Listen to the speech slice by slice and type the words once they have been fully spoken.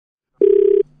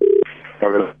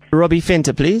Robbie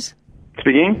Fenter, please.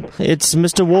 Speaking. It's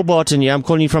Mr. Warburton here. I'm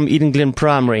calling you from Eden Glen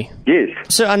Primary. Yes.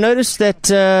 So I noticed that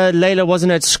Layla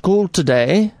wasn't at school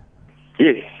today.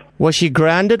 Yes. Was she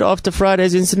grounded after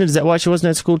Friday's incident? Is that why she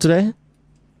wasn't at school today?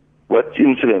 What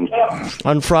incident?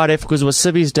 On Friday, because it was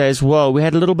Civi's Day as well. We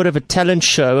had a little bit of a talent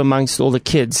show amongst all the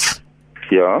kids.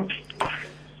 Yeah.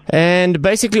 And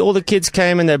basically all the kids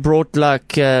came and they brought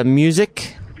like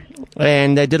music.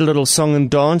 And they did a little song and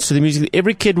dance to the music.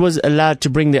 Every kid was allowed to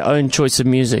bring their own choice of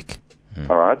music.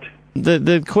 All right.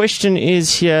 The question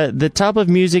is here, the type of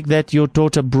music that your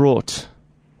daughter brought,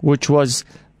 which was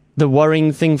the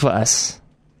worrying thing for us.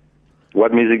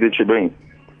 What music did she bring?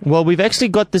 Well, we've actually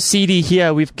got the CD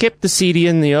here. We've kept the CD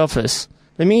in the office.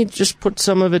 Let me just put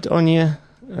some of it on here.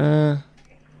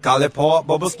 Call it Port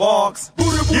Bubble Sparks.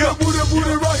 Booty, booty, Yeah. booty,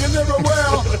 booty, rockin'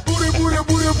 everywhere. Booty, booty,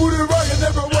 booty, booty, rockin'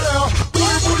 everywhere.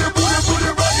 Booty, booty, booty, booty,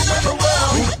 rockin' everywhere.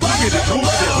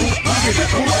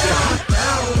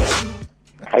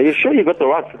 Are you sure you got the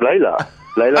right Layla?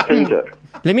 Layla Fenter.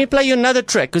 Let me play you another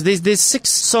track, because there's 6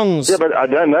 songs. Yeah, but I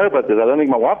don't know about this. I don't think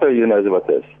my wife even knows about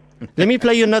this. Let me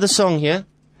play you another song here.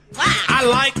 I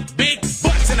like big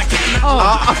butts and I cannot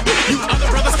lie. You other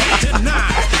brothers can't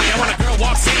deny. And when a girl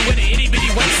walks in with an itty bitty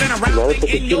waist and a round Layla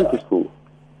thing in your... to school.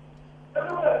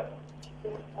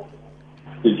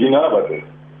 Did you know about this?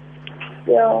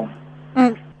 Yeah.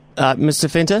 Mr.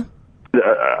 Fenter?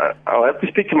 I'll have to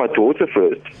speak to my daughter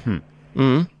first.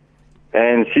 Mm.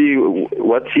 And see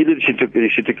what CD she took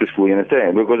to school, you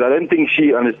understand? Because I don't think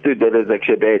she understood that it's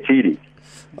actually a bad CD.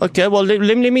 Okay, well,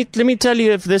 let me tell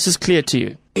you if this is clear to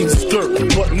you.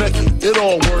 Skirt, butt naked, it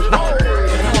all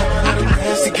worked.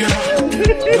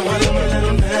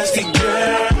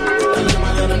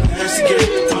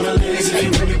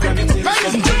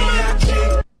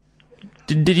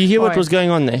 Did you hear what was going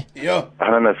on there? Yeah. I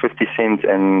don't know, 50 cents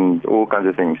and all kinds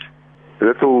of things.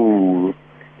 Little,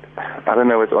 I don't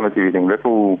know what's on it, everything.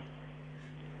 Little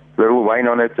Wayne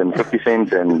on it and 50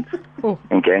 cents and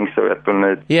gangster rap on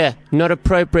it. Yeah, not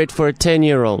appropriate for a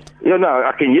 10-year-old. Yeah, no,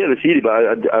 I can hear the CD,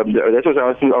 but that's what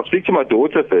I'll speak to my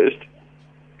daughter first.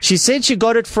 She said she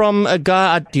got it from a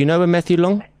guy. Do you know a Matthew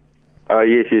Long?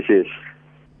 Yes.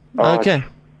 All Okay. right.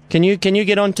 Can you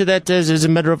get onto that as a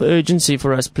matter of urgency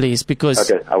for us, please?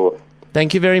 Because Okay, I will.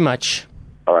 Thank you very much.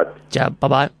 All right. Ja,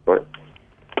 bye-bye. Bye.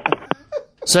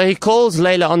 So he calls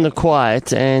Layla on the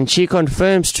quiet, and she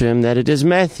confirms to him that it is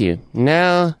Matthew.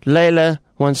 Now Layla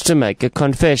wants to make a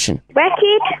confession.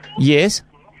 Whackhead? Yes?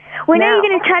 When are you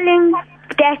going to tell him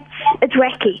that it's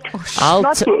Whackhead?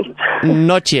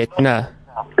 Not yet, no.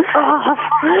 Oh,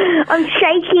 I'm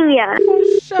shaking here.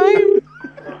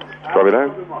 Robbie, no?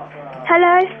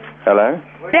 Hello? Hello?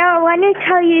 Now, I want to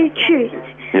tell you the truth.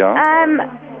 Yeah?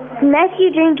 Matthew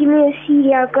didn't give me a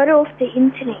CD. I got it off the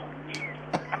internet.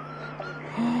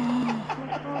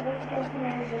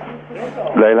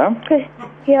 Layla?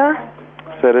 Yeah?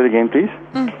 Say that again, please.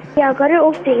 Yeah, I got it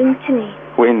off the internet.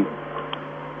 When?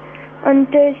 On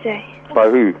Thursday. By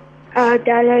who? I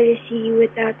downloaded a CD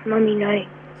without mommy knowing.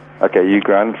 Okay, you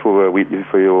grounded for a week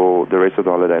for the rest of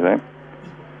the holiday, no?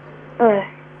 Oh.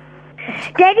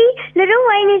 Daddy, Little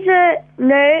Wayne is a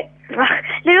nerd.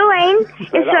 Little Wayne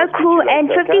is so cool and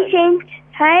 50 cents.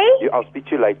 Hey? I'll speak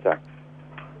to you later.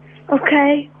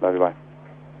 Okay. Love you, bye.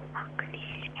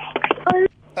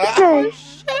 Oh,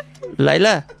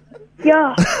 Layla?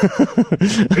 yeah.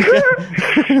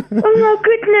 Oh my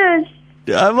goodness.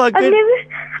 Oh my goodness.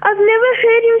 I've never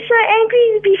heard him so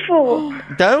angry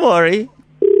before. Don't worry.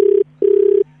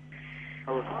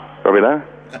 Robbie, no?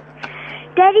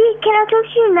 Daddy, can I talk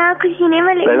to you now? Because you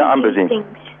never let Layla, I'm me do busy.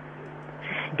 things.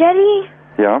 Daddy,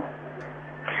 Yeah?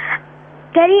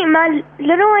 Daddy, my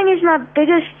Little Wayne is my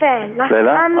biggest fan. Like,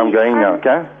 Layla, I'm going now,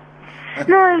 okay?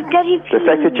 No, Daddy, please. The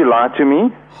fact that you lied to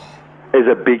me is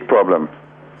a big problem.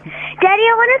 Daddy,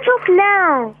 I want to talk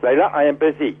now. Layla, I am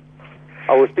busy.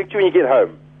 I will speak to you when you get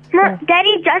home. No,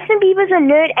 Daddy, Justin Bieber's a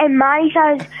nerd and Miley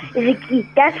Cyrus is a geek.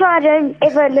 That's why I don't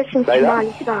ever listen to Layla?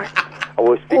 Miley Cyrus. I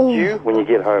will speak to you when you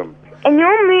get home. And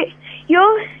your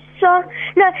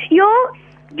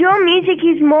music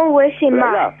is more worse than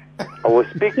mine. Layla, I will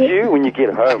speak to you when you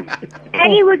get home.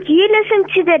 Daddy, would you listen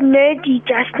to that nerdy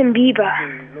Justin Bieber?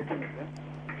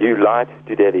 You lied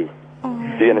to Daddy.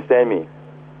 Do you understand me?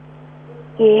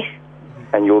 Yes.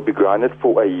 And you'll be grounded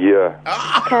for a year.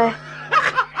 Okay.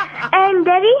 And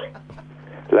Daddy?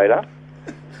 Layla,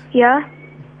 Yeah?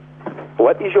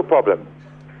 what is your problem?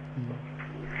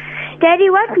 Daddy,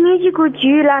 what music would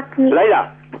you like me?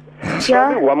 Layla, tell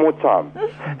me Yeah? one more time,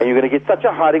 and you're going to get such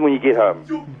a hiding when you get home.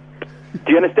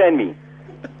 Do you understand me?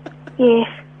 Yes.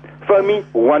 Phone me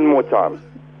one more time.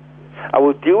 I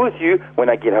will deal with you when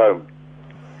I get home.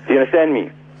 Do you understand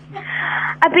me?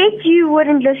 I bet you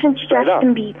wouldn't listen to Layla,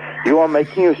 Justin Bieber. you are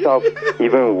making yourself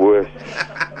even worse.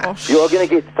 You are going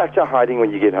to get such a hiding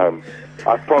when you get home.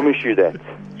 I promise you that.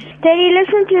 Daddy,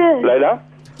 listen to... Layla?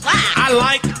 I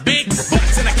like big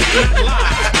butts and I cannot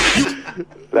lie.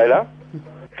 Layla?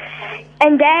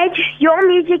 And Dad, your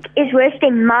music is worse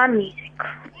than my music.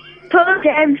 Pearl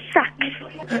Jam sucks.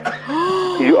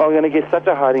 You are going to get such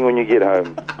a hiding when you get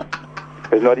home.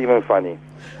 It's not even funny.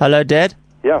 Hello, Dad.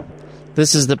 Yeah.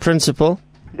 This is the principal.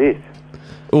 Yes.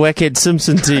 Whackhead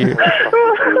Simpson to you.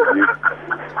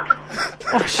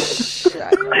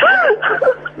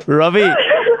 Robbie.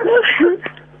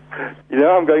 You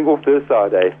know I'm going off this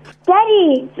side, eh?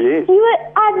 Daddy, Yes.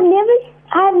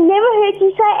 I've never heard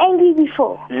you so angry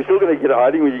before. You're still going to get a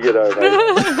hiding when you get home,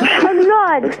 eh? I'm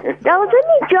not. I was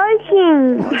only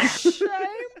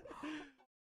joking.